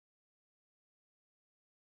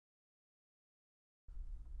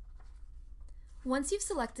Once you've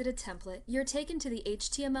selected a template, you're taken to the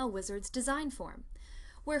HTML Wizard's design form,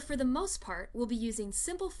 where for the most part we'll be using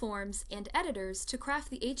simple forms and editors to craft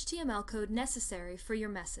the HTML code necessary for your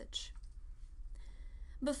message.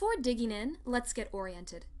 Before digging in, let's get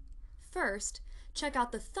oriented. First, check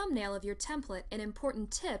out the thumbnail of your template and important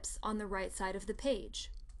tips on the right side of the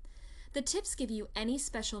page. The tips give you any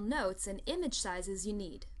special notes and image sizes you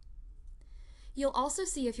need. You'll also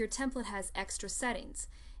see if your template has extra settings,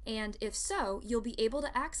 and if so, you'll be able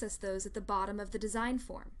to access those at the bottom of the design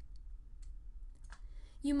form.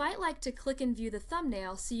 You might like to click and view the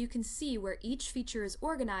thumbnail so you can see where each feature is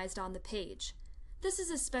organized on the page. This is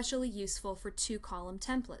especially useful for two-column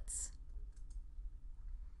templates.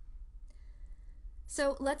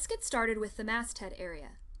 So let's get started with the masthead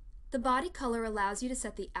area. The body color allows you to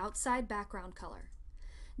set the outside background color.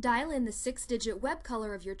 Dial in the 6-digit web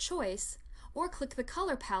color of your choice, or click the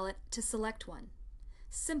color palette to select one.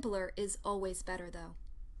 Simpler is always better though.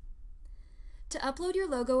 To upload your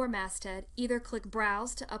logo or masthead, either click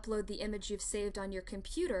Browse to upload the image you've saved on your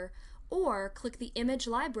computer, or click the Image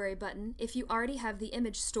Library button if you already have the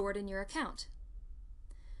image stored in your account.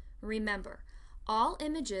 Remember, all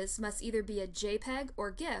images must either be a JPEG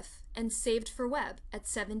or GIF and saved for web at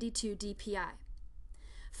 72 dpi.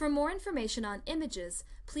 For more information on images,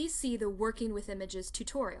 please see the Working with Images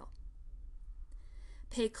tutorial.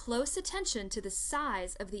 Pay close attention to the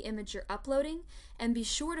size of the image you're uploading and be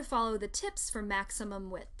sure to follow the tips for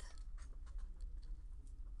maximum width.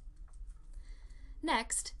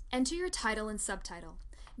 Next, enter your title and subtitle.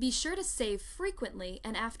 Be sure to save frequently,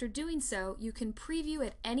 and after doing so, you can preview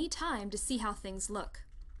at any time to see how things look.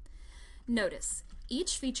 Notice,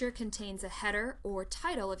 each feature contains a header or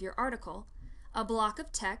title of your article, a block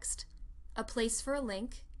of text, a place for a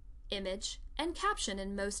link, image, and caption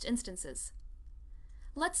in most instances.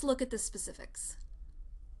 Let's look at the specifics.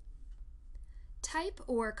 Type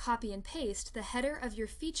or copy and paste the header of your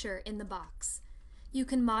feature in the box. You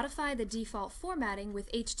can modify the default formatting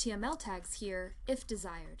with HTML tags here if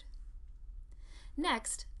desired.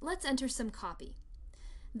 Next, let's enter some copy.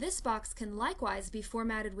 This box can likewise be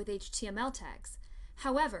formatted with HTML tags.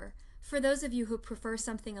 However, for those of you who prefer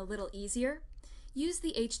something a little easier, use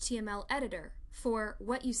the HTML editor for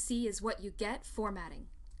what you see is what you get formatting.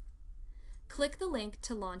 Click the link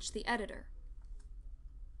to launch the editor.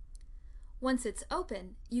 Once it's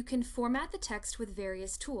open, you can format the text with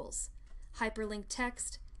various tools: hyperlink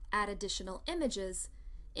text, add additional images,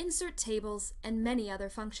 insert tables, and many other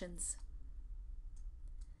functions.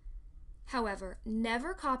 However,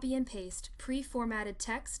 never copy and paste pre-formatted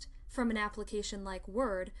text from an application like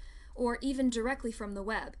Word or even directly from the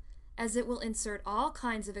web, as it will insert all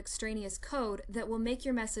kinds of extraneous code that will make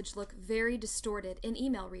your message look very distorted in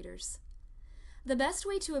email readers. The best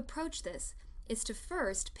way to approach this is to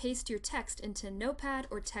first paste your text into Notepad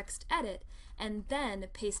or TextEdit and then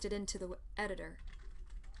paste it into the editor.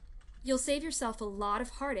 You'll save yourself a lot of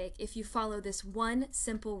heartache if you follow this one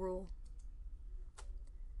simple rule.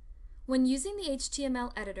 When using the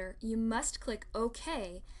HTML editor, you must click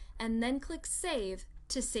OK and then click Save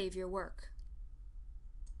to save your work.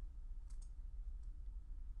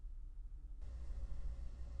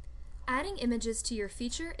 Adding images to your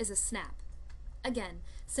feature is a snap. Again,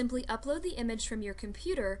 simply upload the image from your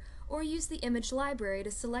computer or use the image library to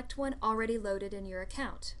select one already loaded in your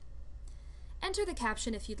account. Enter the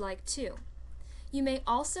caption if you'd like to. You may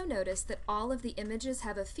also notice that all of the images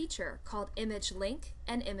have a feature called Image Link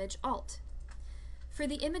and Image Alt. For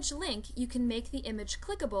the image link, you can make the image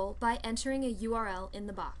clickable by entering a URL in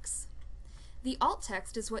the box. The alt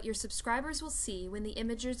text is what your subscribers will see when the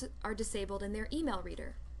images are disabled in their email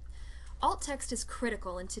reader. Alt text is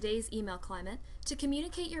critical in today's email climate to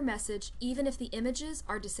communicate your message even if the images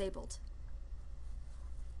are disabled.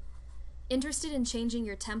 Interested in changing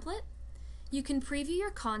your template? You can preview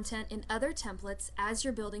your content in other templates as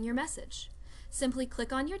you're building your message. Simply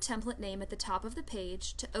click on your template name at the top of the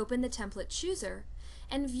page to open the template chooser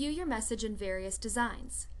and view your message in various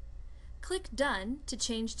designs. Click Done to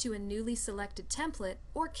change to a newly selected template,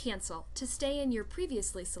 or Cancel to stay in your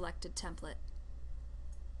previously selected template.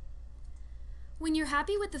 When you're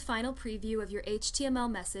happy with the final preview of your HTML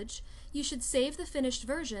message, you should save the finished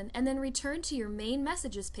version and then return to your main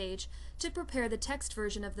messages page to prepare the text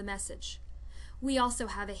version of the message. We also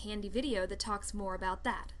have a handy video that talks more about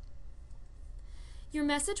that. Your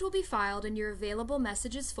message will be filed in your available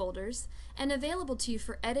messages folders and available to you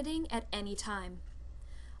for editing at any time.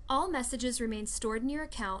 All messages remain stored in your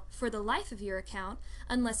account for the life of your account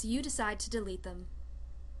unless you decide to delete them.